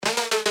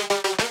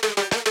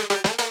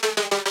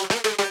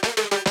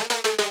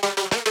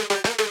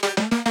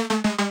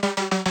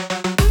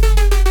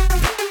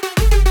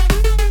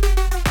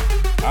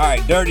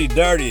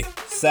Dirty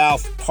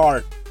South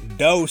Part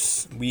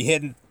Dose. We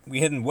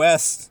hitting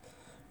west,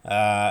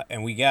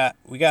 and we got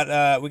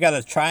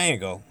a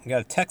triangle. We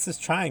got a Texas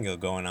triangle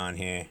going on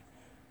here,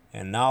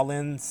 and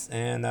Nolans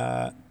and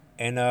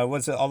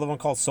what's the other one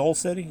called? Soul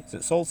City? Is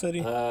it Soul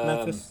City?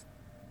 Memphis?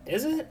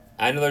 Is it?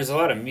 I know there's a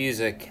lot of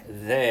music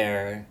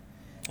there.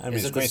 I mean,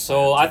 is it the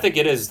soul? I think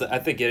it is.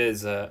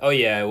 Oh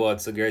yeah, well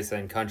it's the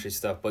Graceland country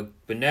stuff, but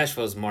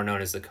Nashville is more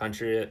known as the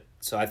country.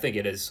 So I think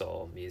it is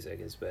soul music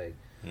is big.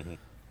 Mm-hmm.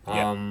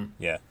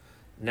 Yeah.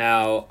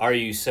 Now, are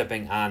you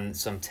sipping on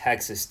some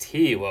Texas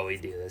tea while we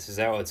do this? Is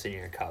that what's in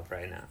your cup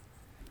right now?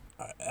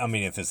 I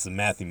mean, if it's the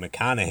Matthew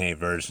McConaughey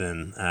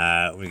version,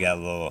 we got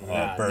a little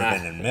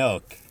bourbon and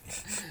milk.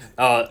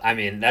 Oh, I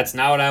mean, that's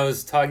not what I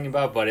was talking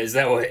about. But is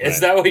that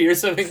what you're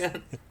sipping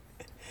on?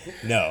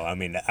 No, I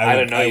mean, I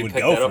didn't know you would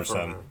picked go that up for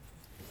some.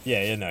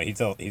 Yeah, no, he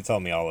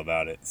told me all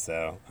about it,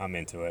 so I'm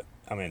into it.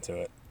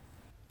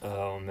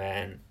 Oh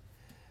man,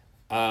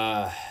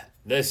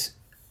 this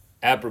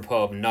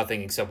apropos of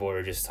nothing except what we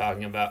were just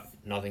talking about,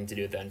 nothing to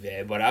do with the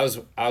NBA. But I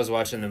was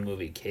watching the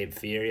movie Cape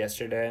Fear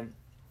yesterday,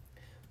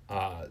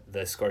 the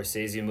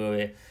Scorsese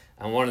movie,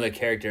 and one of the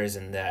characters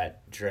in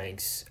that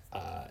drinks.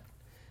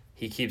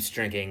 He keeps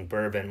drinking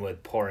bourbon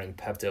with pouring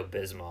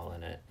Pepto-Bismol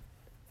in it.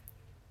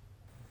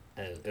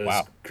 And it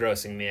was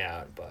grossing me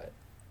out, but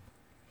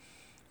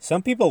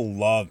some people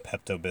love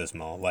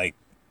Pepto-Bismol. Like,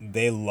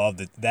 they love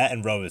that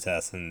and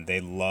Robitussin. They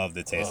love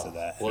the taste of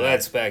that. Well,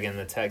 that's back in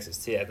the Texas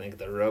tea. I think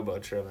the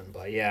Robotriven,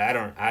 but yeah,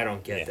 I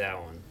don't get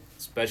that one,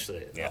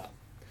 especially. Yeah.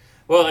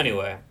 Well,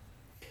 anyway,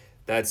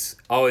 that's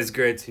always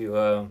great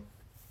to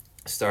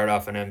start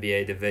off an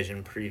NBA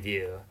division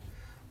preview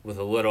with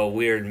a little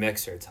weird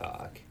mixer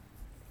talk.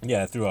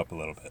 Yeah, I threw up a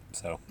little bit,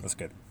 so that's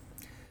good.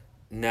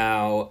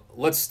 Now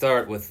let's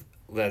start with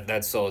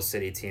that Soul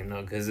City team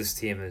though, because this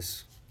team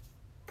is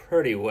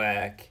pretty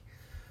whack.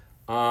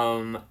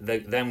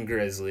 Them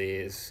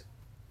Grizzlies,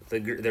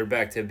 they're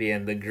back to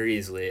being the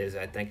Grizzlies,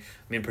 I think. I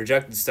mean,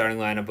 projected starting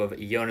lineup of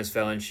Jonas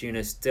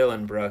Valanciunas,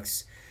 Dylan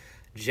Brooks,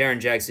 Jaren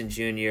Jackson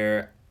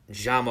Jr.,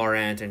 Ja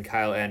Morant, and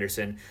Kyle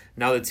Anderson.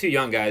 Now, the two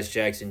young guys,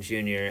 Jackson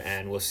Jr.,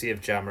 and we'll see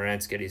if Ja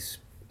Morant's get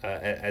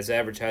as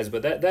advertised,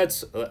 but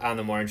that's on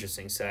the more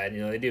interesting side.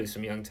 You know, they do have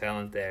some young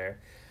talent there.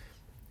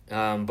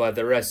 But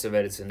the rest of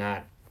it's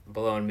not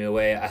blowing me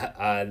away.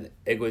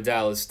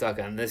 Iguodala is stuck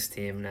on this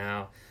team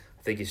now.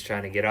 I think he's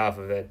trying to get off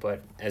of it,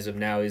 but as of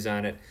now, he's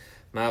on it.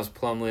 Miles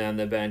Plumlee on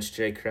the bench,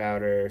 Jay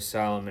Crowder,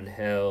 Solomon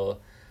Hill,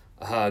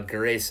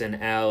 Grayson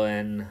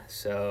Allen.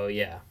 So,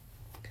 yeah,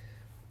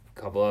 a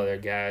couple other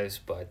guys,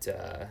 but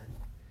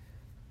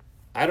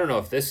I don't know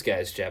if this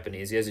guy's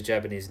Japanese. He has a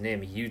Japanese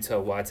name, Yuta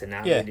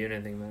Watanabe. Yeah. Do you know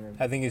anything about him?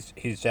 I think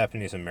he's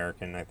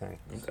Japanese-American, I think.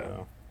 Okay.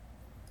 So,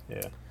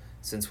 yeah.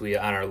 Since we,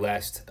 on our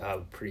last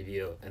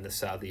preview in the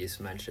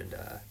Southeast, mentioned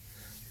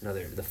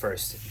the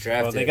first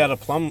draft. Well, they got a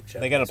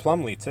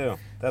Plumlee too.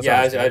 That's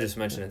I just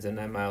mentioned it, didn't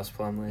I? Miles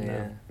Plumlee. No.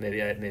 Yeah,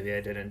 maybe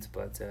I didn't,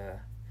 but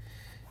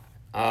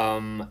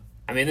I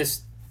mean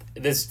this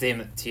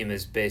team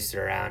is based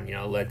around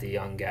let the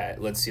young guy.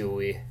 Let's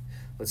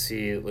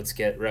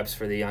get reps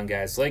for the young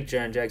guys like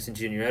Jaren Jackson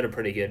Jr. had a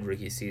pretty good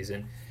rookie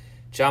season.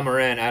 Ja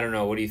Morant, I don't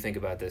know. What do you think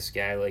about this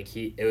guy? Like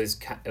it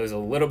was a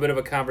little bit of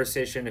a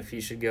conversation if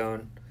he should go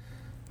in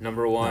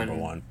number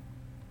one.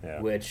 Yeah.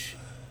 Which.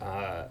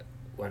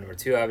 Number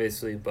two,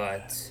 obviously,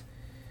 but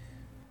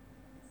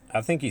I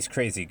think he's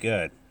crazy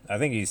good. I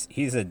think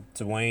he's a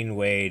Dwayne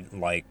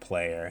Wade-like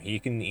player. He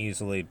can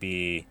easily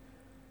be.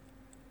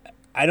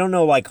 I don't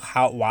know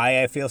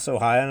why I feel so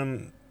high on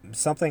him.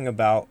 Something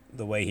about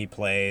the way he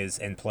plays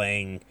and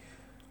playing,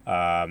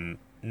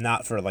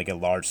 not for a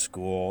large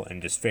school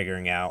and just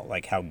figuring out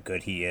how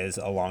good he is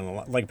along the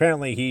line.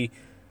 Apparently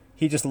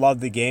he just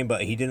loved the game,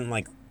 but he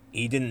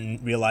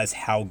didn't realize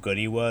how good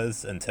he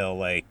was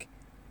until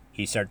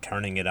he started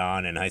turning it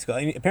on in high school.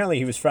 I mean, apparently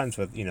he was friends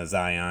with,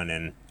 Zion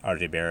and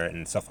RJ Barrett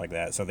and stuff like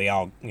that. So they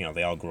all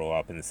grew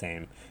up in the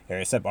same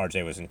area, except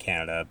RJ was in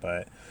Canada.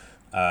 But,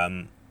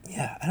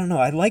 yeah, I don't know.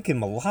 I like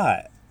him a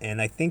lot.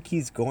 And I think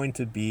he's going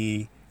to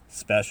be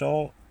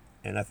special.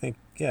 And I think,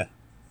 yeah.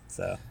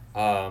 So.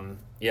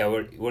 Yeah,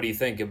 what do you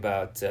think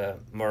about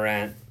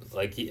Morant?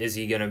 Is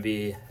he going to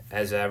be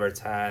as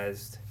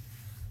advertised?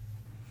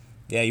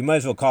 Yeah, you might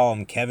as well call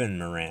him Kevin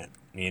Morant.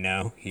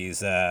 He's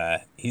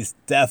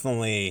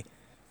definitely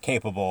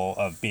capable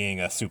of being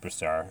a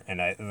superstar, and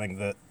I think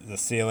the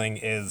ceiling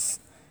is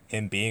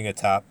him being a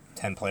top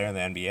 10 player in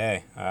the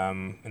NBA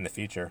in the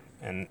future.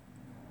 And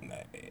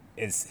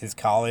his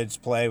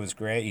college play was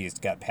great. He's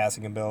got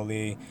passing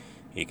ability.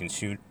 He can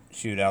shoot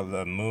out of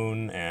the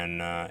moon and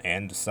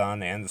the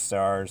sun and the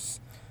stars.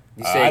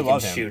 You say he can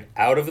shoot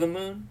out of the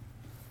moon?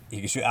 He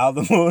can shoot out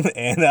of the moon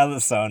and out of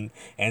the sun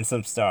and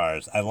some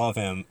stars. I love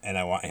him, and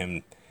I want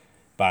him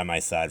by my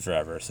side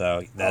forever.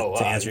 So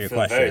to answer your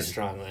question, very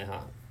strongly, huh?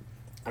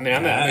 I mean,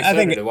 I'm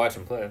excited to watch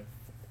him play.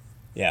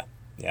 Yeah,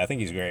 I think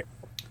he's great.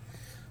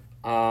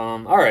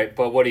 All right,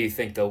 but what do you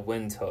think the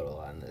win total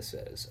on this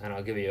is? And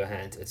I'll give you a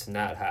hint: it's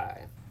not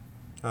high.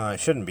 It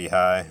shouldn't be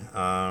high.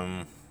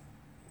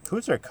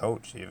 Who's their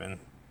coach even?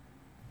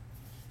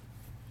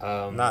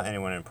 Not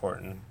anyone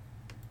important.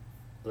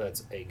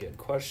 That's a good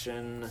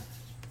question.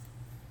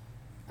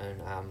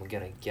 And I'm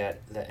going to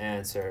get the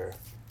answer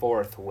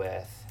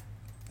forthwith.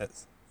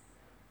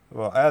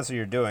 Well, as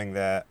you're doing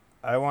that,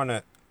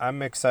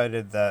 I'm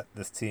excited that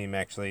this team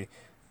actually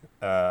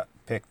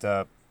picked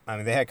up. I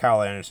mean, they had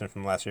Kyle Anderson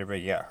from last year, but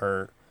he got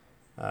hurt.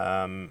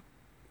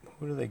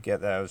 Who did they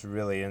get that I was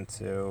really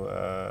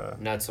into?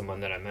 Not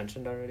someone that I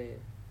mentioned already.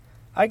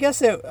 I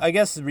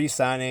guess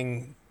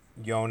re-signing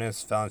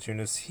Jonas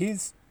Valanciunas,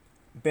 he's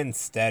been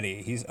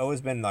steady. He's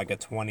always been like a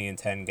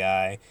 20-10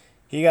 guy.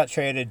 He got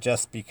traded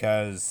just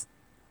because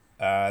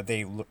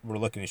they were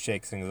looking to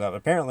shake things up.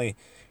 Apparently,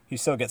 he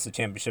still gets the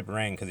championship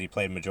ring because he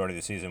played majority of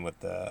the season with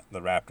the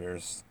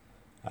Raptors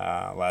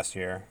last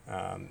year.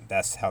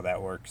 That's how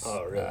that works.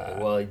 Oh,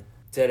 really? Well, he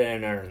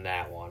didn't earn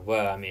that one.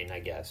 Well, I mean, I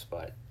guess,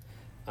 but...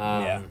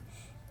 yeah.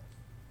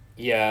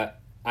 Yeah,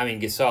 I mean,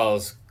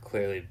 Gasol's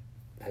clearly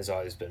has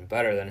always been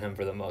better than him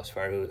for the most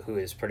part, who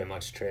is pretty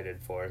much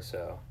traded for,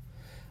 so...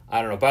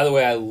 I don't know. By the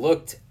way, I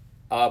looked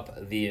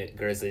up the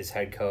Grizzlies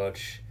head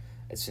coach.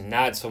 It's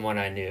not someone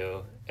I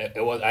knew.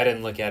 It was. I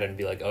didn't look at it and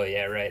be like, oh,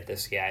 yeah, right,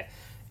 this guy.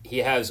 He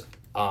has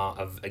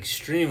an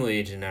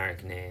extremely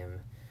generic name,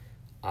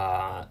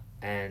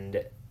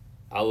 and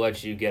I'll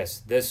let you guess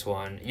this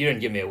one. You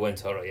didn't give me a win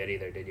total yet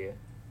either, did you?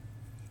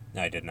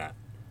 No, I did not.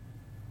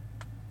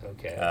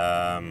 Okay.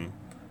 I'm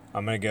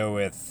going to go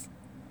with,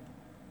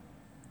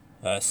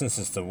 since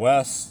it's the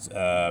West,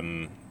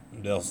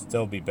 they'll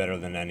still be better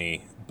than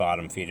any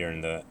bottom feeder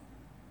in the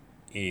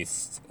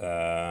East.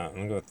 I'm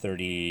going to go with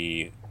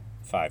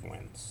 35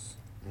 wins.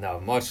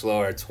 No, much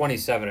lower,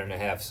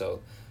 27.5,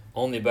 so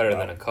only better Wow.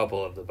 than a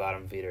couple of the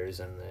bottom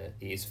feeders in the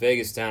East.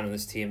 Vegas down on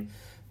this team,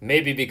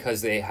 maybe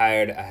because they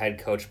hired a head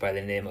coach by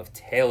the name of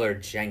Taylor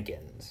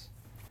Jenkins.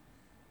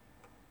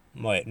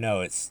 Wait,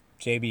 no, it's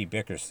J.B.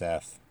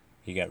 Bickerstaff.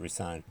 He got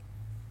re-signed.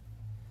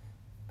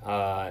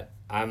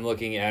 I'm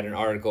looking at an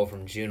article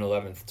from June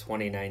 11th,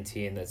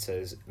 2019 that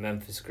says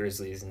Memphis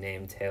Grizzlies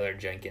named Taylor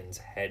Jenkins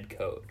head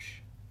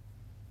coach.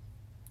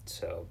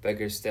 So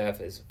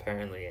Bickerstaff is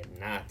apparently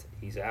not.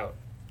 He's out.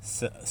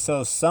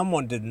 So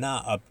someone did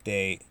not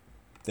update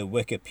the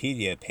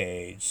Wikipedia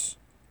page.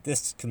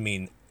 This could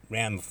mean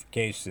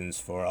ramifications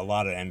for a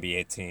lot of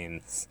NBA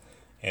teams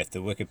if the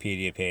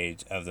Wikipedia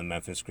page of the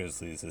Memphis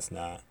Grizzlies is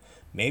not.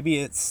 Maybe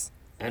it's...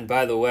 And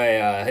by the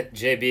way,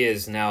 JB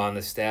is now on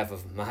the staff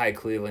of my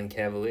Cleveland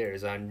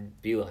Cavaliers, on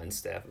Beeline's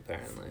staff,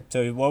 apparently.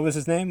 So what was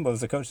his name? What was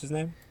the coach's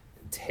name?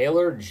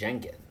 Taylor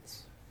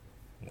Jenkins.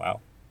 Wow.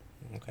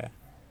 Okay.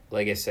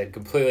 Like I said,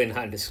 completely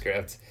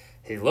nondescript.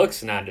 He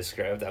looks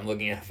nondescript. I'm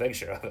looking at a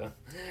picture of him.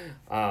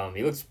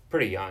 He looks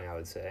pretty young, I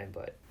would say,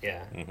 but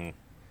yeah.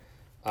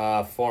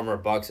 Mm-hmm. Former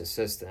Bucks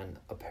assistant,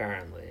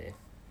 apparently.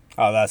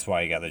 Oh, that's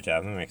why he got the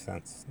job. That makes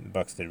sense. The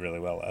Bucks did really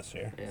well last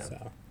year. Yeah.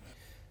 So.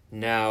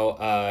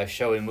 Now,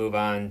 shall we move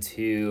on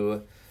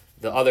to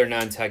the other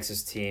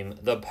non-Texas team,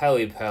 the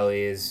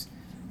Pellies?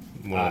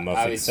 One of the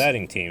most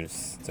exciting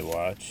teams to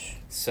watch.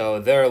 So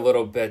they're a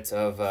little bit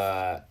of,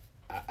 I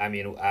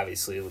mean,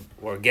 obviously,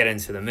 we'll get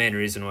into the main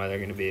reason why they're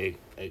going to be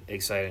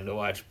exciting to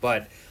watch,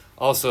 but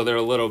also they're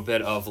a little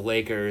bit of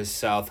Lakers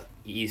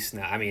Southeast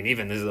now. I mean,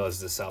 even though it's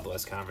the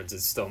Southwest Conference,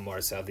 it's still more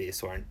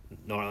Southeast where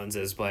New Orleans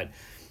is, but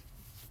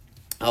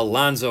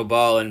Alonzo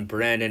Ball and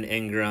Brandon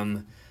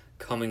Ingram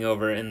coming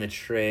over in the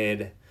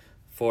trade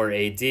for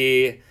AD.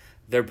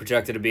 They're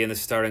projected to be in the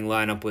starting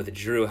lineup with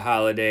Drew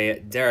Holiday,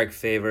 Derek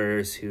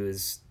Favors,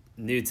 who's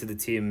new to the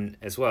team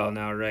as well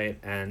now, right?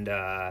 And,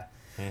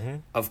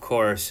 of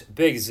course,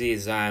 Big Z,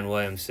 Zion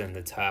Williamson,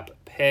 the top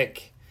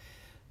pick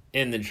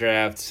in the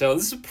draft. So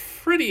this is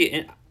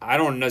pretty... I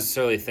don't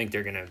necessarily think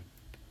they're going to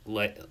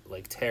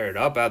like tear it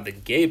up out the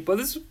gate, but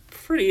this is a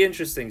pretty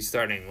interesting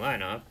starting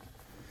lineup.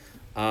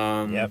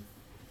 Yep.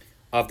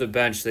 Off the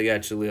bench, they got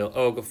Jahlil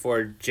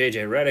Okafor.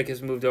 J.J. Redick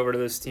has moved over to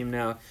this team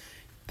now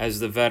as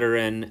the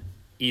veteran.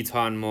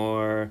 Eton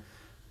Moore.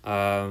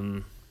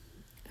 Not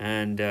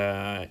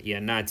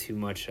too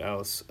much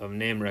else of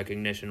name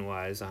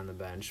recognition-wise on the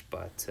bench.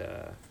 But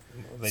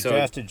they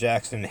drafted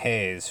Jackson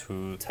Hayes,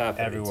 who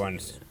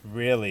everyone's team,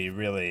 really,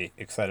 really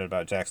excited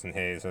about Jackson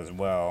Hayes as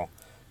well.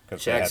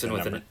 Jackson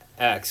with an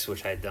X,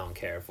 which I don't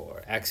care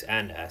for. X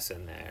and S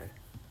in there.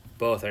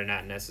 Both are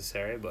not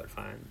necessary, but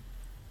fine.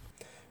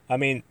 I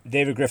mean,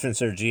 David Griffin's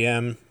their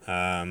GM,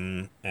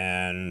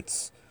 and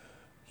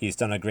he's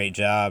done a great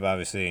job,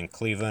 obviously, in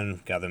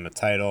Cleveland. Got them a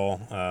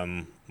title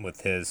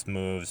with his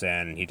moves,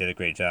 and he did a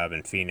great job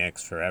in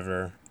Phoenix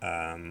forever,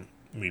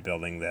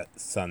 rebuilding that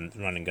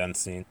run and gun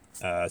scene,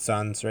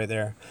 Suns right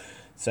there.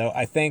 So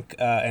I think,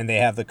 and they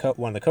have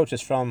one of the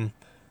coaches from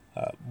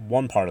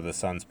one part of the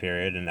Suns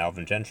period, in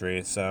Alvin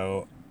Gentry.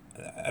 So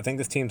I think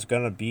this team's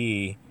going to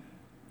be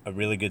a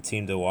really good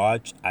team to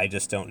watch. I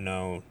just don't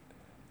know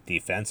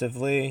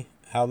defensively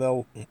how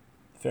they'll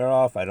fare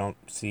off. I don't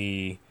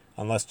see,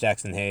 unless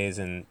Jackson Hayes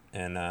and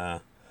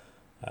Derek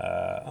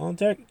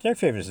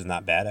Favors is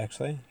not bad,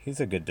 actually. He's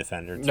a good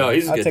defender too. No,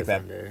 he's a good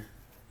defender.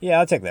 Yeah,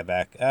 I'll take that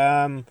back.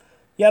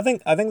 Yeah, I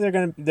think they're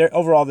gonna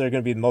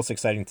be the most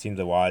exciting team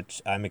to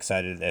watch. I'm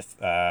excited if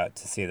to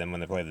see them when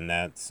they play the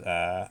Nets.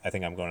 I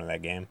think I'm going to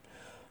that game,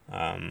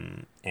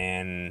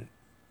 and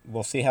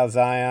we'll see how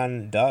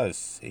Zion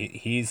does.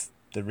 He's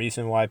the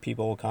reason why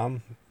people will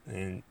come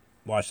and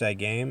watch that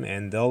game,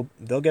 and they'll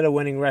get a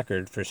winning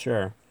record for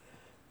sure.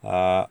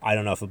 I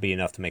don't know if it'll be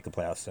enough to make the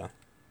playoffs though.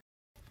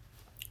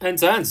 And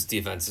Zion's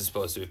defense is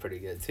supposed to be pretty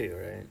good too,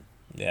 right?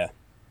 Yeah,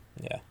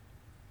 yeah.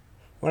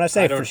 When I I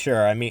say for don't.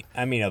 sure, I mean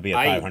it'll be a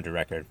I 500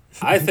 record.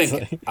 I It's think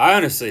like- I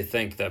honestly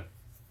think the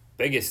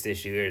biggest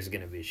issue here is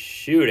going to be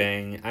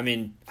shooting. I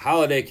mean,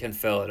 Holiday can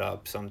fill it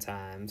up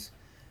sometimes.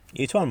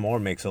 Each one more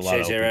makes a lot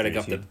of JJ open Redick threes.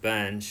 up the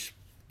bench.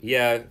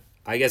 Yeah,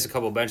 I guess a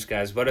couple bench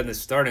guys, but in the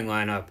starting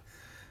lineup,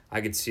 I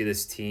could see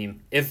this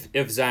team if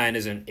Zion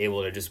isn't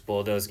able to just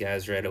bulldoze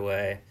guys right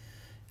away,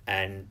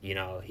 and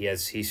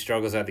he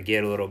struggles at the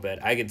gate a little bit.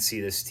 I could see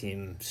this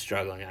team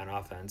struggling on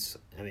offense.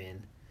 I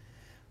mean,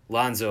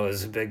 Lonzo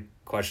is a big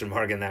question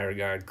mark in that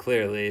regard,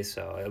 clearly.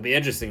 So it'll be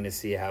interesting to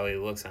see how he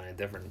looks on a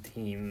different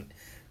team,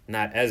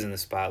 not as in the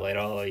spotlight,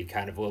 although he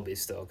kind of will be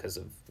still because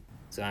of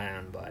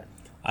Zion. But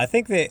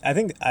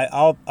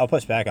I'll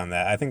push back on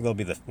that. I think they'll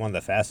be one of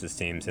the fastest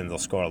teams and they'll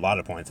score a lot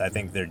of points. I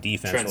think their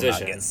defense will not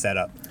Transition. get set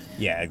up.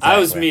 Yeah,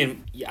 exactly.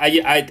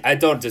 I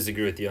don't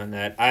disagree with you on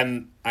that.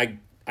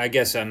 I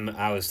guess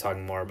I was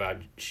talking more about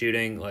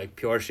shooting, like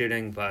pure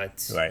shooting,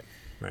 but Right.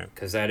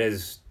 because that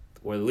is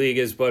where the league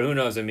is. But who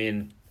knows? I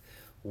mean,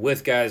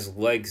 with guys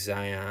like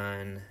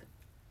Zion,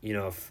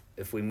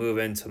 if we move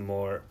into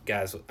more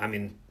guys, I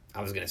mean,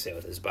 I was gonna say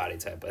with his body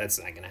type, but that's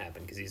not gonna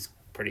happen because he's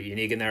pretty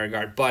unique in that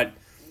regard. But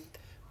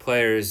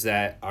players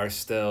that are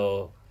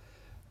still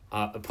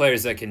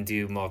players that can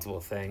do multiple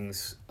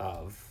things.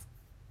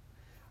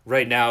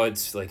 Right now,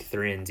 it's like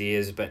 3-and-D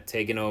has been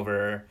taken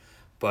over,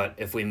 but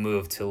if we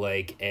move to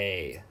like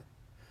a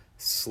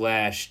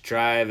slash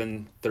drive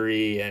and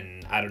 3,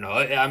 and I don't know,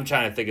 I'm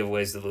trying to think of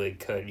ways the league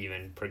could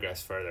even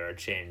progress further or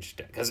change,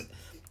 because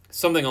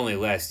something only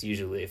lasts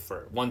usually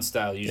for one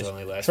style usually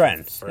only lasts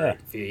trends, for yeah. a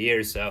few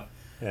years, so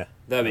Yeah.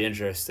 that'd be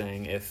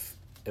interesting if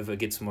it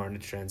gets more into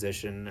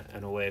transition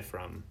and away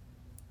from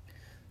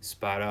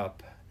spot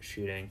up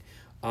shooting.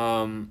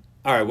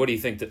 All right, what do you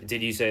think?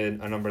 Did you say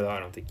a number though? I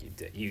don't think you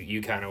did.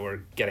 You kind of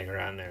were getting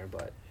around there,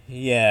 but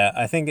Yeah,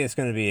 I think it's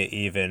going to be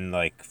even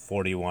like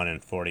 41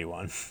 and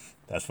 41.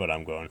 That's what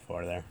I'm going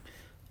for there.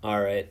 all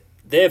right.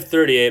 They have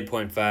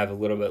 38.5, a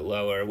little bit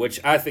lower,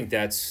 which I think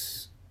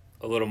that's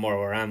a little more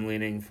where I'm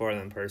leaning for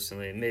them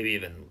personally. Maybe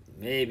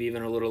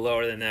even a little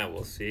lower than that.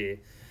 We'll see,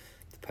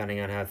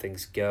 depending on how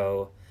things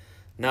go.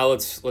 Now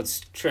let's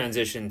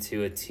transition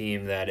to a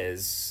team that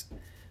is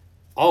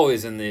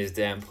always in these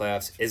damn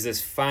playoffs. Is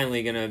this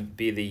finally gonna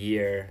be the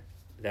year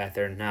that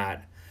they're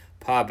not?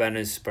 Pop and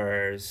his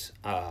Spurs.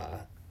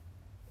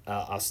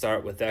 I'll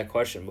start with that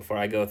question before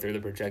I go through the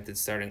projected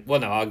starting. Well,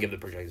 no, I'll give the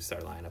projected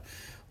start lineup.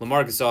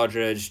 LaMarcus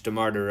Aldridge,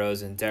 DeMar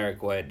DeRozan,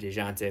 Derek White,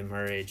 DeJounte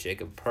Murray,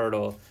 Jacob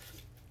Poeltl.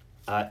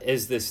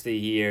 Is this the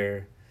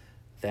year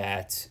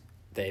that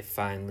they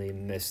finally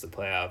miss the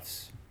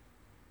playoffs?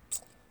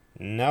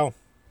 No,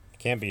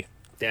 can't be.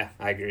 Yeah,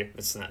 I agree.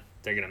 It's not.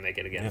 They're gonna make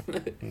it again.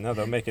 No,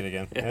 they'll make it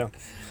again.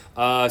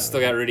 Yeah.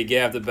 Still got Rudy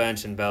Gay off the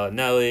bench and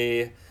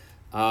Bellinelli,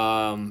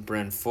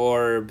 Brent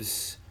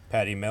Forbes.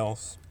 Patty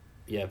Mills.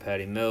 Yeah,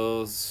 Patty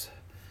Mills.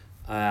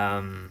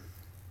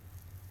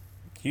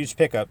 Huge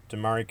pickup,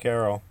 Damari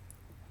Carroll.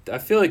 I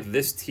feel like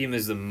this team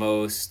is the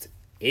most,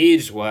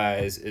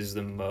 age-wise, is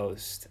the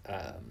most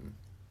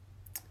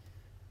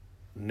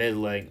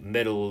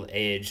middle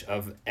age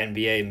of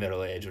NBA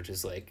middle age, which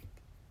is like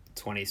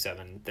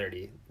 27,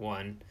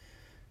 31.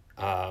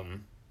 I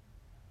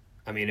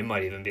mean, it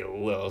might even be a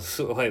little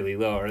slightly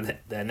lower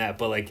than that,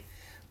 but like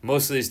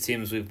most of these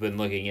teams we've been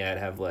looking at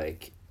have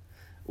like,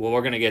 well,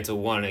 we're gonna get to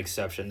one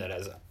exception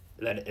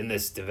that in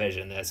this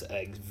division that's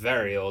a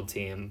very old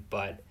team,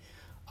 but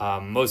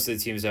most of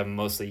the teams have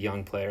mostly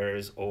young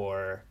players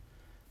or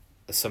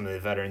some of the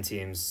veteran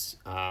teams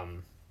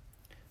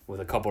with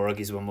a couple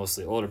rookies, but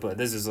mostly older. But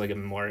this is like a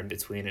more in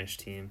betweenish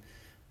team.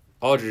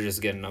 Aldridge is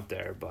getting up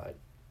there, but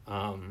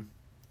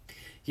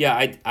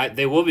yeah, I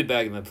they will be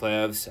back in the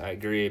playoffs. I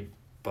agree,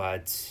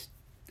 but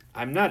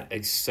I'm not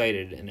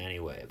excited in any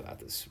way about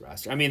this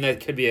roster. I mean, that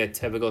could be a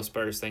typical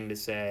Spurs thing to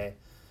say,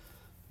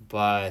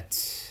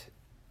 but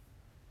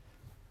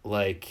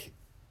like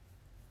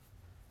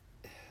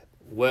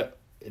what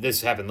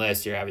this happened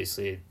last year,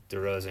 obviously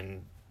DeRozan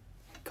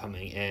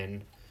coming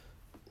in,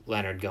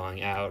 Leonard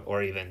going out,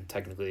 or even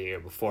technically the year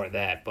before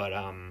that, but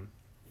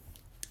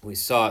we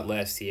saw it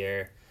last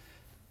year.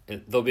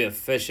 They'll be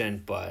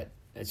efficient, but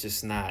it's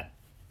just not,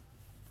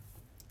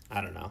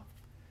 I don't know.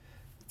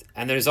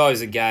 And there's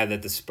always a guy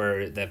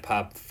that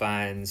Pop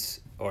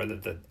finds, or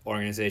that the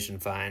organization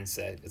finds,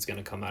 that it's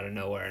going to come out of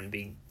nowhere and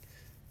be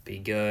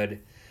good.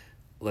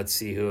 Let's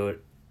see who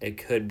it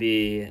could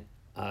be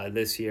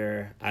this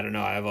year. I don't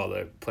know. I have all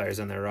the players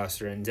on their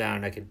roster and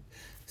down. I could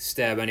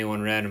stab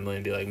anyone randomly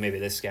and be like, maybe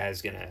this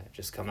guy's going to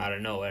just come out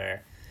of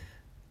nowhere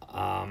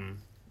and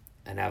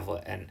have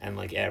and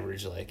like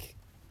average like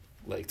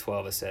like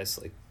 12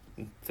 assists, like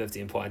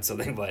 15 points,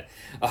 something. But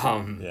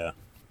Yeah.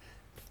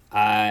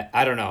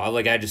 I don't know.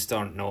 Like I just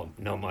don't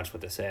know much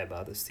what to say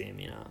about this team.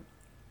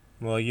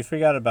 Well, you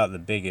forgot about the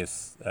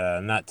biggest.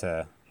 Not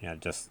to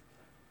just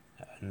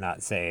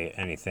not say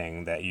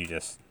anything that you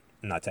just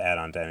not to add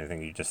on to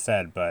anything you just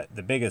said, but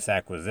the biggest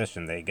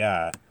acquisition they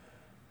got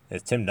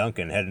is Tim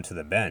Duncan heading to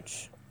the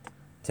bench.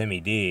 Timmy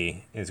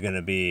D is going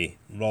to be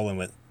rolling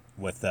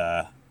with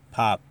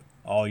Pop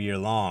all year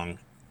long,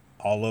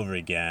 all over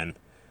again,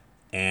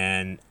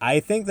 and I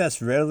think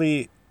that's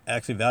really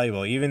actually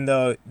valuable. Even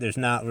though there's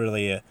not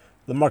really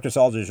LaMarcus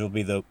Aldridge will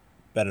be the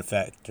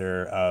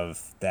benefactor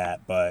of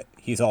that, but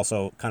he's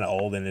also kind of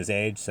old in his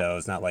age, so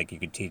it's not like you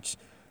could teach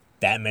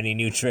that many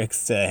new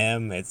tricks to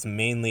him. It's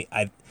mainly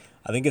I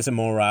think it's a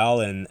morale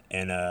and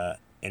a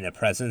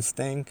presence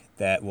thing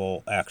that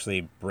will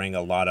actually bring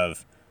a lot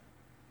of,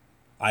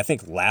 I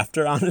think,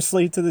 laughter,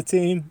 honestly, to the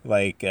team.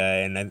 Like,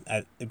 and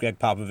Greg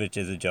Popovich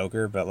is a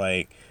joker, but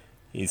like,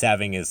 he's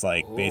having his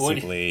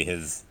basically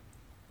his.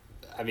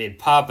 I mean,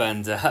 Pop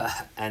and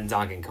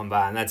Duncan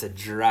combined. That's a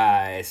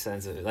dry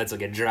sense of it. That's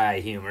like a dry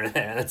humor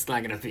there. That's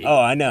not gonna be. Oh,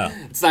 I know.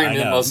 It's not gonna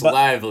be the most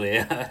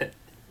lively.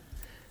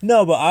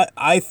 No, but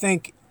I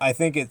think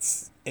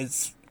it's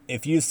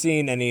if you've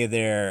seen any of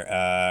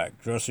their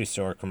grocery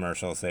store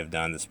commercials they've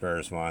done, the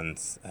Spurs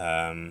ones,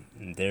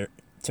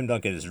 Tim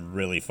Duncan is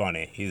really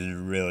funny. He's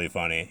really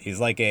funny. He's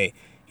like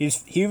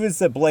he was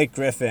the Blake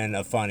Griffin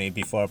of funny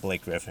before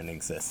Blake Griffin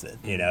existed.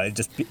 He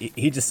just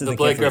doesn't the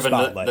Blake care for Griffin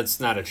the spotlight. that's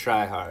not a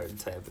try hard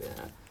type.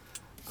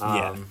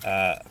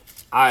 Yeah.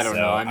 I don't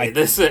know. I mean,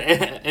 this is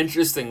an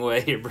interesting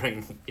way you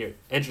bring your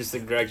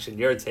interesting direction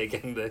you're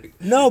taking.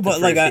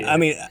 I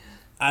mean,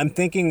 I'm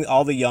thinking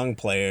all the young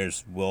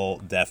players will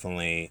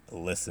definitely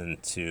listen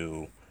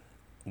to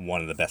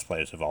one of the best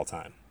players of all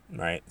time,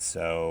 right?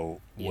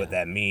 So what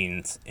that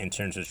means in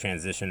terms of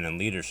transition and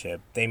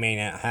leadership, they may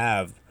not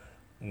have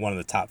one of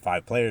the top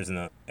 5 players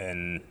or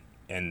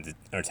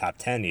top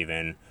 10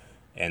 even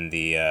in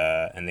the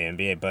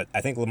NBA, but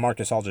I think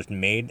LaMarcus Aldridge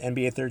made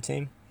NBA third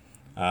team.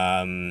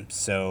 DeMar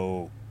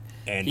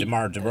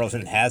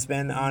DeRozan has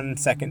been on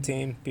second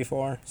team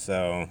before,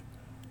 so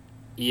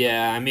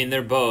yeah, I mean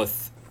they're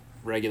both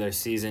regular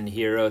season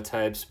hero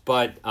types,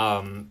 but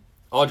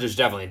Aldridge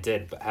definitely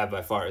did have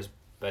by far his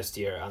best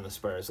year on the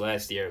Spurs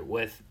last year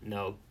with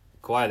no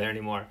Kawhi there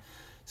anymore.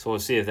 So we'll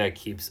see if that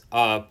keeps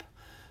up.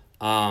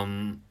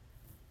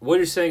 What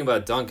you're saying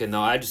about Duncan,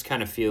 though, I just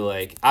kind of feel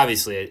like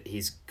obviously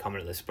he's coming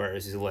to the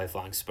Spurs. He's a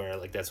lifelong Spur.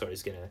 Like that's where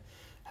he's gonna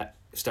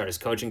start his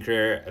coaching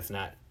career. If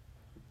not,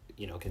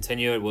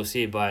 continue it. We'll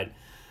see, but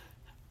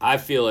I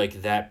feel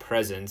like that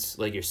presence,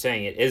 like you're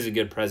saying, it is a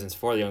good presence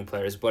for the young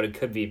players, but it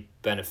could be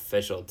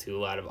beneficial to a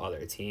lot of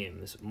other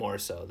teams, more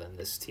so than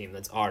this team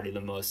that's already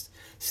the most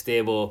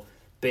stable.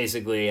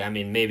 Basically, I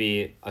mean,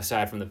 maybe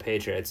aside from the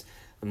Patriots,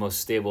 the most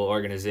stable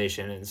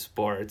organization in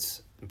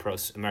sports,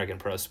 American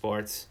pro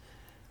sports,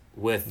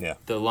 with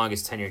the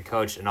longest tenured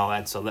coach and all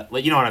that. So, that,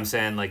 you know what I'm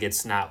saying? Like,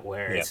 it's not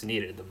where it's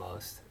needed the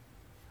most.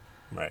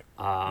 Right.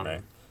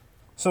 Right.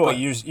 So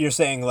you're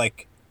saying,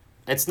 like,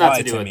 it's not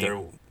to do with their...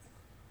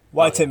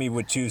 Why Timmy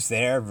would choose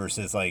there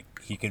versus, like,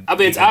 he could... I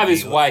mean, it's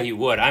obvious why he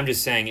would. I'm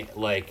just saying,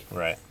 like...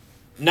 Right.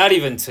 Not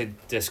even to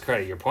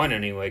discredit your point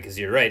anyway, because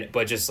you're right,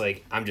 but just,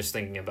 like, I'm just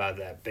thinking about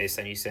that based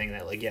on you saying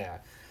that, like, yeah,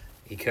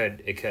 it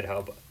could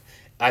help.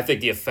 I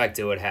think the effect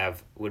it would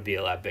have would be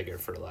a lot bigger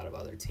for a lot of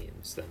other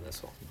teams than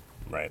this one.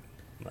 Right.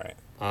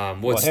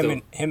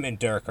 Him and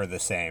Dirk are the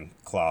same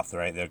cloth,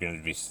 right? They're going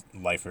to be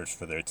lifers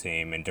for their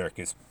team, and Dirk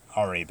has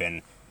already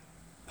been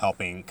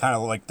helping, kind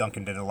of like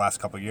Duncan did the last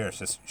couple of years,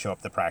 just show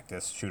up to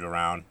practice, shoot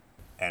around,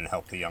 and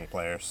help the young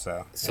players.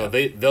 So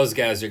those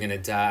guys are going to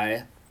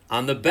die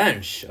on the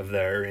bench of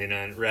their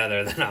arena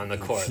rather than on the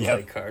court,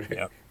 like Carter.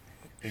 Yep,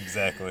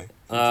 exactly.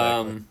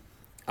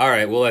 All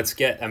right, well, let's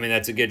get... I mean,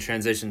 that's a good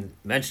transition,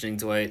 mentioning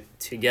Dwight,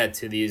 to get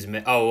to these...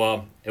 Oh,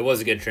 well, it was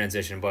a good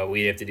transition, but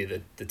we have to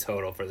do the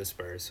total for the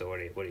Spurs, so what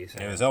do you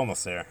say? It was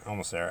almost there.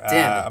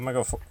 Damn I'm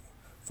going to go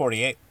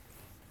 48.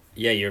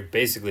 Yeah, you're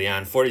basically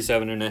on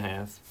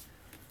 47.5.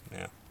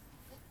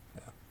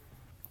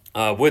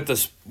 Yeah. With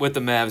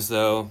the Mavs,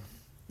 though,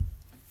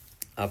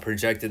 a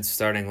projected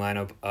starting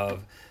lineup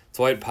of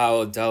Dwight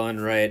Powell,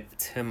 Delon Wright,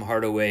 Tim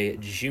Hardaway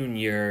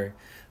Jr.,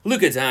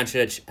 Luka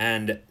Doncic,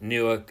 and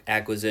new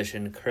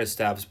acquisition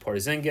Kristaps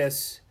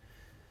Porzingis.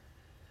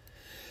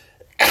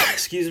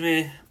 Excuse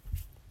me.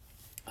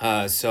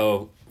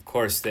 So, of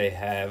course, they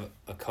have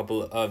a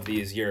couple of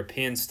these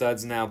European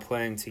studs now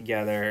playing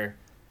together.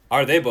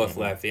 Are they both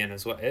Latvian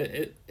as well?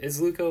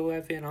 Is Luka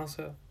Latvian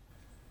also?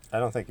 I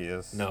don't think he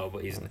is. No,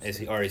 but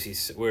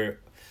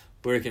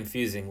we're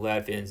confusing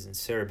Latvians and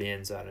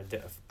Serbians on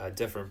a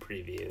different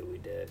preview we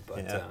did,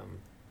 but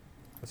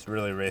it's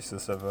really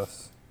racist of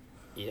us.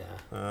 Yeah.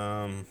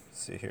 Let's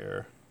see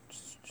here.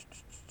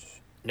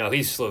 No,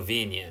 he's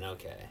Slovenian.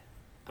 Okay.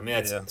 I mean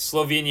that's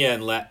Slovenia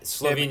and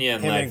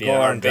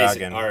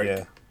Latvia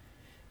are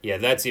yeah,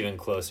 that's even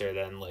closer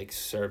than like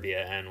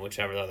Serbia and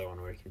whichever other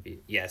one we can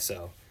be. Yeah,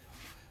 so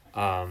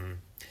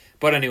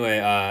But anyway,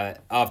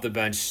 off the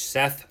bench,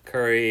 Seth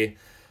Curry,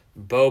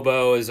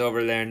 Bobo is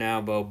over there now.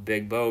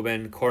 Big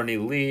Bobin. Courtney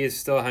Lee is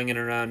still hanging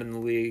around in the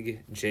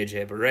league.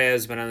 JJ Barea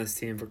has been on this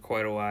team for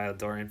quite a while.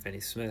 Dorian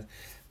Finney-Smith,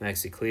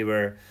 Maxi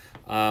Kleber.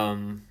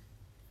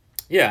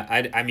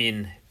 Yeah, I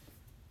mean,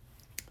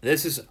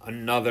 this is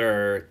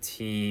another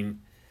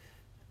team.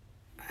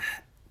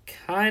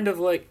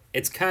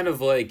 It's kind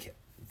of like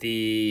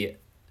the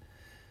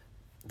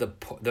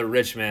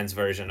rich man's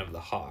version of the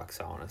Hawks,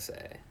 I want to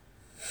say.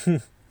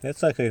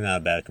 That's actually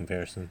not a bad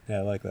comparison. Yeah,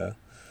 I like that.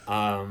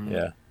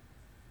 Yeah.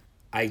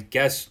 I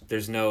guess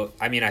there's no...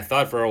 I mean, I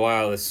thought for a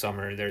while this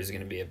summer there's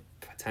going to be a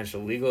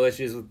potential legal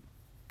issues with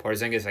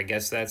Porzingis. I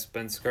guess that's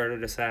been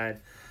skirted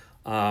aside.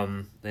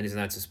 Then he's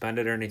not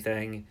suspended or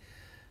anything.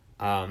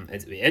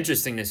 It'd be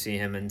interesting to see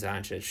him and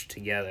Doncic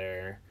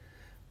together.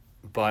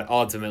 But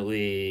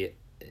ultimately,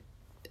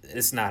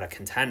 it's not a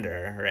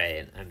contender,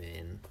 right? I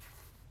mean...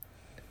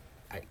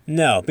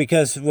 No,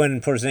 because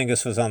when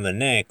Porzingis was on the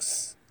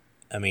Knicks,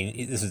 I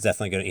mean, this is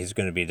definitely he's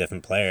going to be a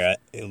different player.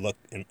 He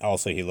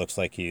looks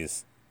like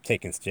he's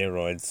taking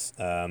steroids,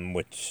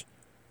 which,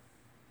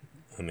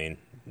 I mean,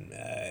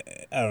 I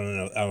don't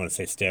know. I don't want to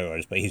say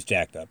steroids, but he's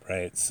jacked up,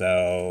 right?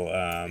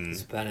 So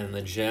he's been in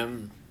the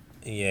gym.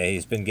 Yeah,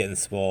 he's been getting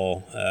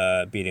swole,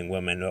 beating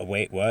women. Oh,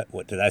 wait, what?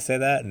 What did I say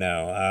that?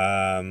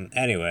 No.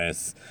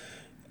 Anyways,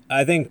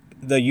 I think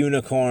the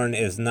unicorn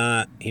is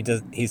not.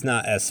 He's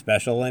not as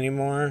special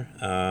anymore.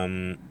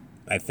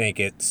 I think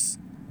it's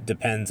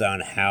depends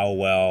on how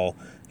well,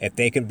 if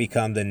they can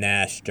become the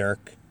Nash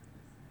Dirk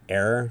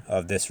era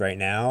of this right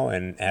now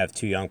and have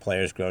two young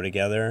players grow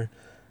together,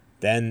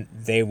 then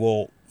they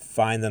will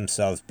find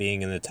themselves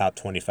being in the top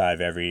 25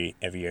 every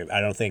year.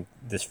 I don't think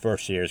this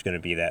first year is going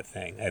to be that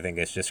thing. I think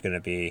it's just going to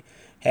be,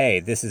 hey,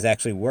 this is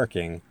actually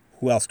working.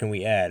 Who else can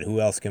we add? Who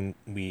else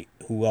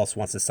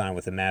wants to sign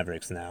with the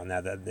Mavericks now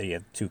that they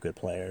have two good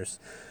players?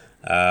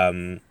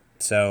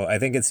 So I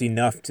think it's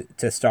enough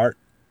to start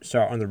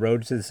on the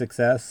road to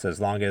success, as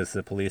long as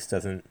the police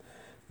doesn't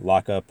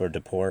lock up or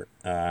deport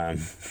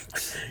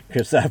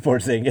Kristaps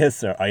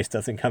Porzingis, or ICE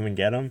doesn't come and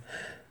get him.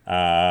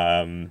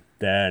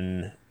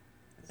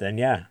 Then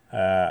yeah,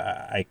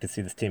 I could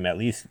see this team at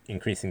least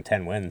increasing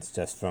 10 wins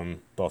just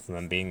from both of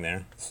them being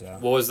there. So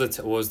what was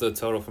the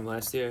total from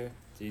last year?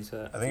 I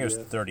think it was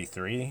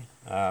 33.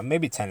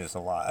 Maybe 10 is a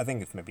lot. I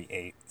think it's maybe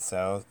 8.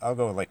 So I'll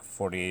go with like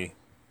 40,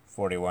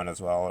 41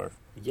 as well. Or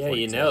yeah,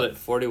 42. You nailed it.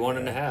 41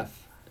 and a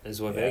half is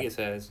what Vegas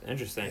has.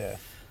 Interesting. Yeah.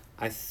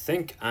 I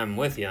think I'm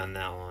with you on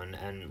that one,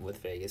 and with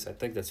Vegas. I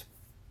think that's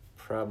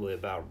probably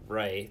about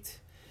right.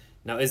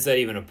 Now, is that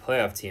even a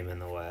playoff team in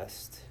the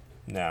West?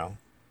 No.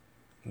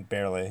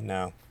 Barely,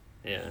 no.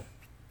 Yeah.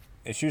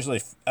 It's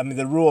usually, I mean,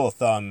 the rule of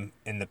thumb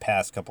in the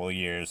past couple of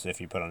years, if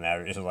you put on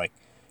average, is like,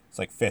 it's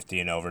like 50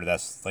 and over.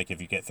 That's like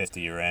if you get 50,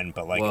 you're in.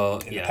 But like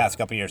in the past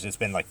couple of years, it's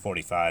been like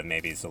 45,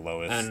 maybe is the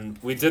lowest. And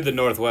we did the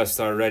Northwest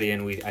already,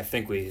 and I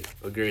think we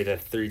agree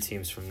that 3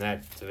 teams from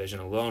that division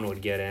alone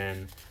would get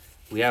in.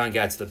 We haven't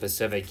got to the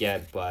Pacific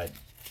yet, but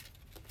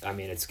I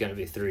mean, it's going to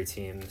be 3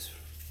 teams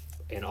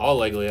in all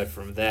likelihood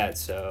from that.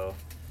 So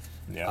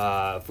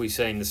if we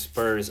saying the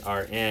Spurs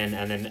are in,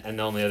 and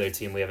the only other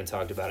team we haven't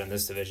talked about in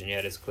this division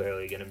yet is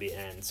clearly going to be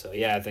in. So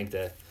yeah, I think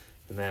the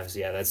Mavs,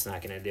 that's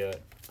not going to do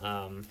it.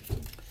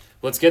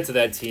 Let's get to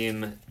that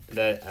team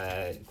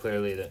that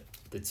clearly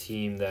the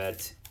team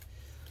that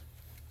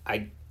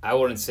I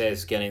wouldn't say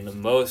is getting the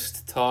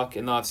most talk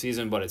in the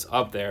offseason, but it's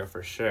up there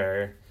for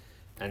sure.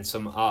 And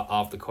some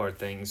off the court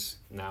things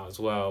now as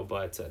well,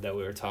 but that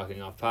we were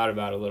talking off pod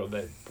about a little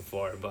bit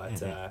before.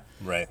 But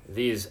right.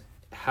 These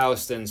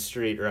Houston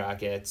Street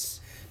Rockets,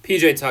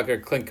 PJ Tucker,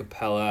 Clint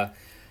Capella,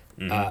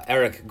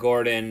 Eric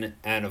Gordon,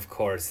 and of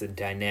course the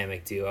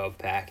dynamic duo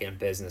back in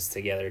business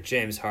together,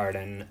 James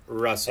Harden,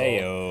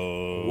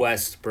 Russell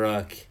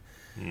Westbrook.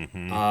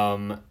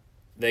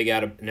 They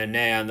got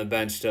Nene on the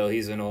bench still.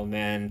 He's an old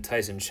man.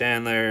 Tyson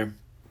Chandler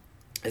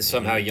is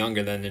somehow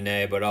younger than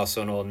Nene, but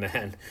also an old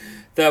man.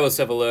 Thabo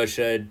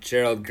Sefolosha,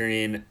 Gerald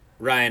Green,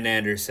 Ryan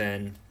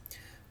Anderson,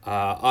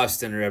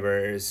 Austin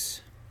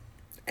Rivers,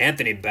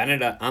 Anthony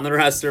Bennett on the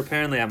roster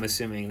apparently. I'm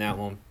assuming that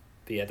won't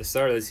be at the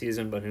start of the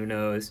season, but who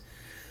knows.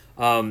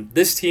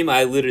 This team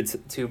I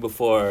alluded to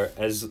before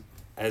as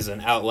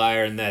an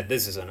outlier in that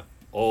this is an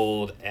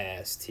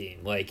old-ass team.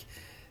 Like,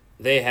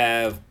 they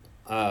have,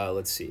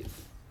 let's see.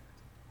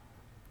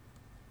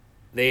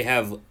 They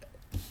have,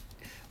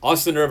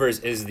 Austin Rivers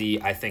is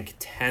the, I think,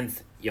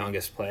 10th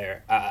youngest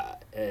player,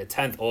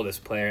 10th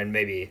oldest player, and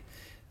maybe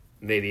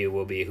it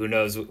will be, who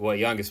knows what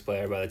youngest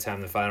player by the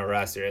time the final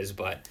roster is,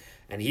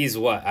 and he's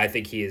what? I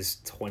think he is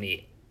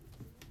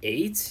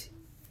 28?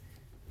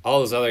 All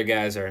those other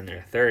guys are in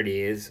their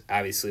 30s.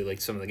 Obviously,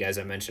 like some of the guys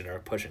I mentioned are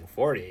pushing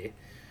 40.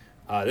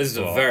 This is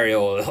a very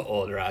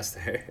old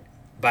roster.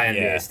 By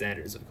NBA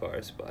standards, of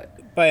course.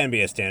 But by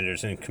NBA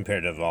standards and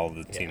compared to all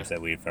the teams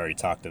that we've already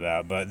talked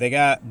about. But they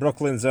got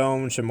Brooklyn's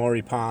own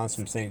Shamori Pons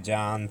from St.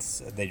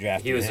 John's. They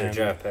drafted him. He was their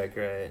draft pick,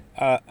 right?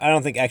 I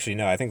don't think, actually,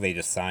 no. I think they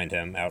just signed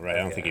him outright. I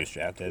don't think he was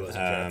drafted. He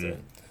wasn't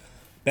drafted.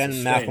 Ben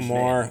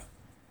McLemore.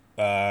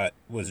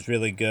 was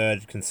really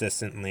good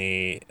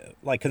consistently,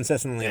 like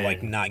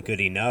not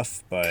good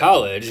enough, but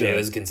College, good. it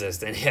was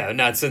consistent. Yeah,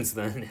 not since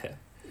then. Yeah.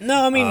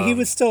 No, I mean he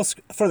was still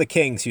for the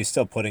Kings. He was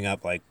still putting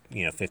up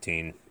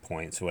 15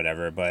 points,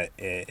 whatever. But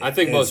I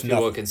think most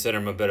people would consider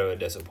him a bit of a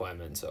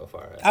disappointment so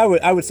far.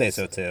 I would say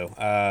so too.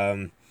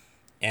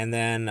 And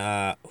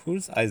then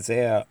who's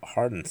Isaiah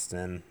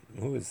Hardenstein?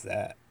 Who is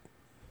that?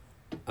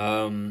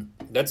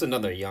 That's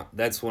another young.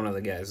 That's one of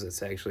the guys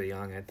that's actually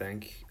young, I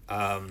think.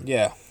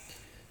 Yeah.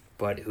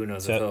 But who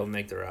knows if he'll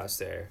make the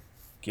roster?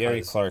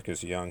 Gary Clark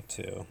is young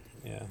too.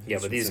 Yeah. Yeah,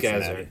 but these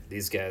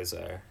guys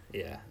are.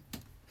 Yeah.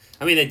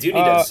 I mean, they do need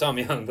to have some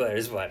young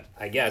players, but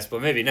I guess,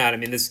 but maybe not. I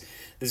mean, this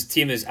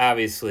team is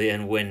obviously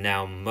in win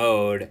now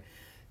mode.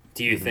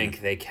 Do you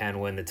think they can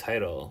win the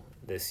title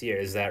this year?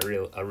 Is that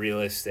a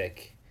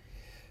realistic?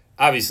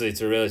 Obviously, it's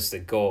a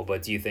realistic goal,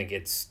 but do you think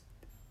it's?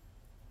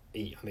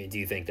 I mean, do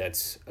you think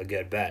that's a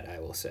good bet?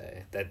 I will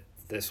say that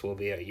this will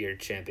be your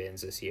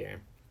champions this year.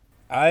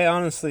 I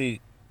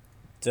honestly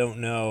don't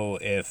know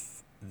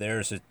if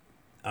there's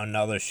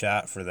another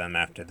shot for them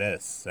after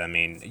this. I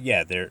mean,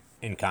 yeah, they're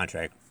in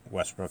contract.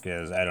 Westbrook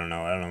is. I don't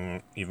know. I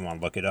don't even want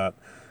to look it up.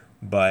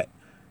 But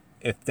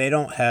if they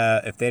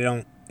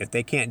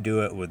can't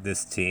do it with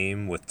this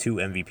team with 2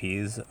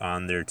 MVPs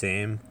on their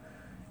team,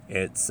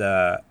 it's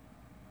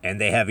and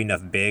they have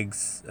enough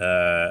bigs.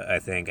 I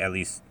think at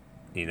least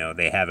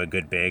they have a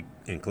good big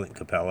in Clint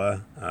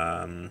Capella.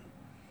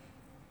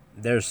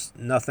 There's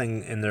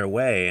nothing in their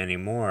way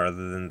anymore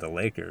other than the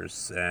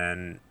Lakers,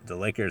 and the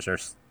Lakers are.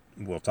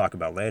 We'll talk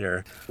about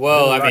later.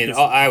 Well, I mean,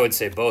 I would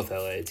say both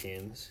LA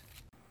teams.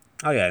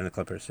 Oh yeah, and the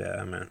Clippers, yeah,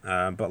 I mean,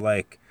 but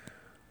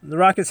the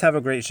Rockets have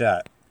a great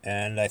shot,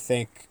 and I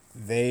think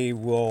they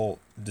will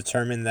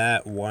determine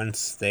that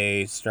once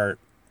they start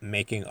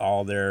making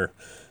all their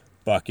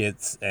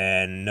buckets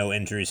and no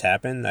injuries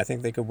happen. I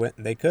think they could win.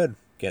 They could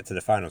get to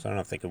the finals. I don't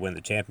know if they could win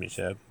the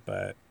championship,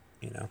 but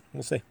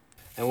we'll see.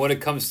 And when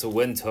it comes to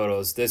win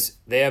totals,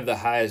 they have the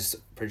highest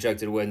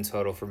projected win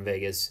total from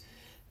Vegas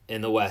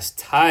in the West,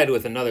 tied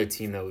with another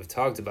team that we've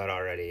talked about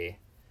already.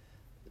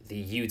 The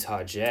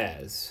Utah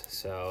Jazz.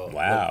 So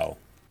wow.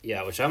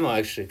 Yeah, which I'm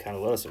actually kind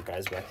of a little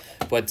surprised by.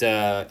 But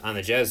on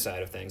the Jazz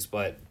side of things,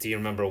 but do you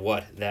remember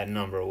what that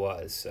number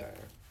was? I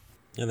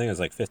think it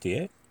was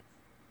 58.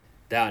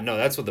 No,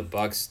 that's what the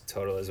Bucks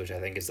total is, which I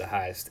think is the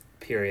highest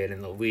period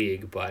in the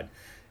league. But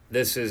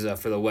this is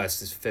for the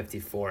West is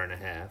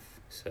 54.5.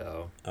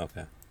 So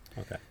okay.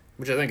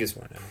 Which I think is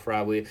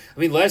probably. I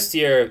mean, last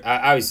year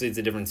obviously it's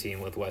a different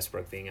team with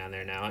Westbrook being on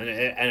there now, and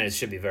it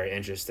should be very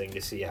interesting to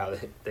see how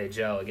they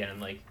gel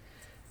again.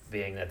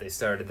 Being that they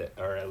started,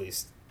 or at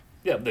least,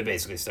 they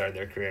basically started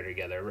their career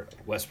together.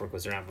 Westbrook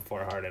was around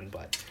before Harden,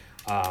 but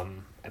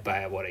by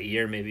a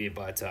year maybe.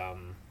 But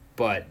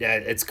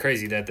it's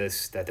crazy that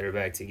they're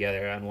back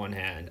together on one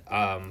hand.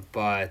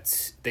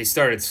 But they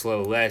started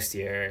slow last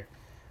year.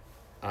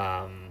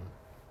 Do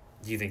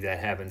you think that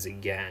happens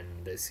again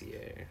this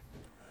year?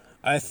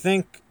 I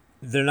think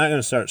they're not going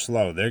to start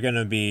slow. They're going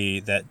to be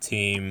that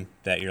team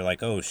that you're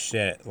like, oh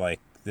shit,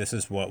 this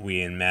is what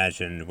we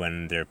imagined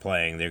when they're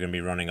playing. They're going to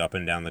be running up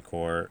and down the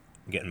court,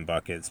 getting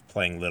buckets,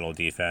 playing little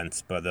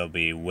defense, but they'll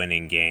be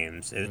winning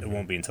games. It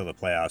won't be until the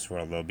playoffs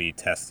where they'll be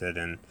tested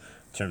in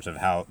terms of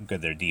how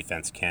good their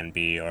defense can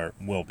be or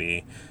will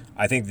be.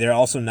 I think they're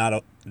also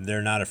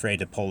they're not afraid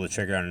to pull the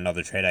trigger on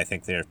another trade. I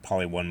think they're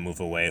probably one move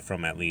away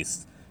from at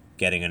least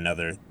getting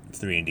another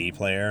 3-and-D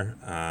player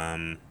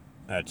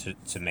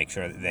to make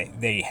sure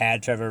that they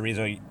had Trevor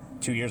Ariza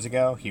 2 years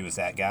ago. He was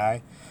that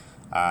guy.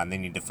 They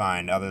need to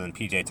find, other than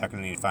PJ Tucker,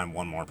 they need to find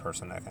one more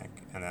person, I think.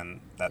 And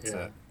then that's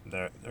it.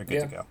 They're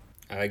good to go.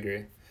 I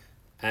agree.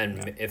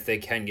 And if they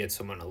can get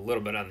someone a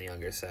little bit on the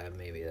younger side,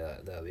 maybe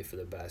that'll be for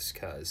the best.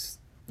 Because,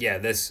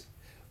 this,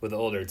 with the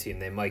older team,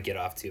 they might get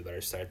off to a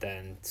better start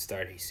then,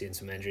 start seeing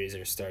some injuries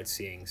or start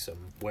seeing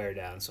some wear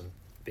down, some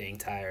being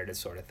tired, that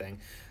sort of thing.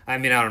 I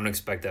mean, I don't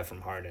expect that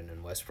from Harden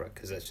and Westbrook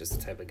because that's just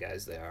the type of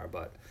guys they are.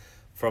 But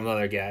from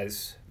other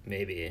guys,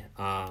 maybe.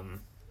 I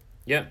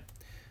don't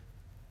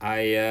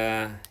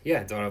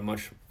have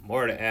much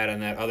more to add on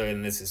that other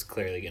than this is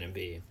clearly going to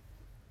be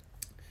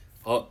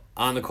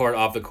on the court,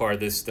 off the court.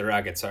 The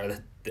Rockets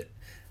are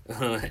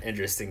the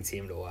interesting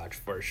team to watch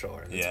for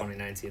sure in the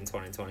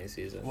 2019-2020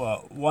 season.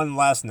 Well, one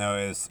last note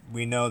is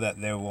we know that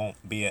there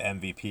won't be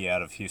an MVP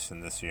out of Houston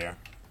this year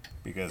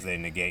because they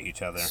negate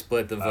each other.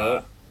 Split the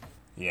vote.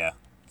 Yeah.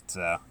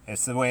 So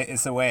it's the way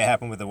it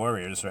happened with the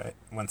Warriors, right?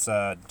 Once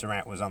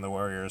Durant was on the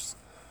Warriors,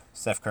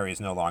 Steph Curry is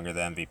no longer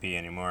the MVP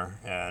anymore,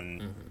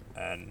 and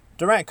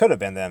Durant could have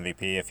been the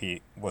MVP if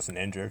he wasn't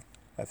injured,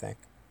 I think.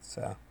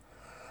 So,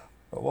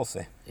 but we'll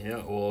see.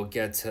 We'll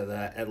get to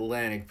the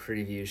Atlantic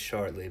preview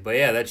shortly, but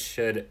that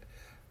should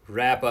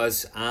wrap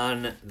us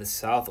on the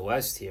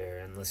Southwest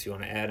here. Unless you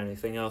want to add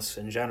anything else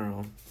in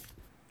general.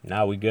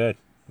 No, we good.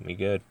 We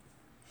good.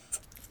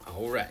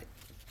 All right.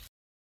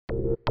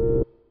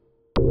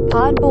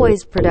 Pod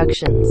Boyz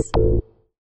Productions.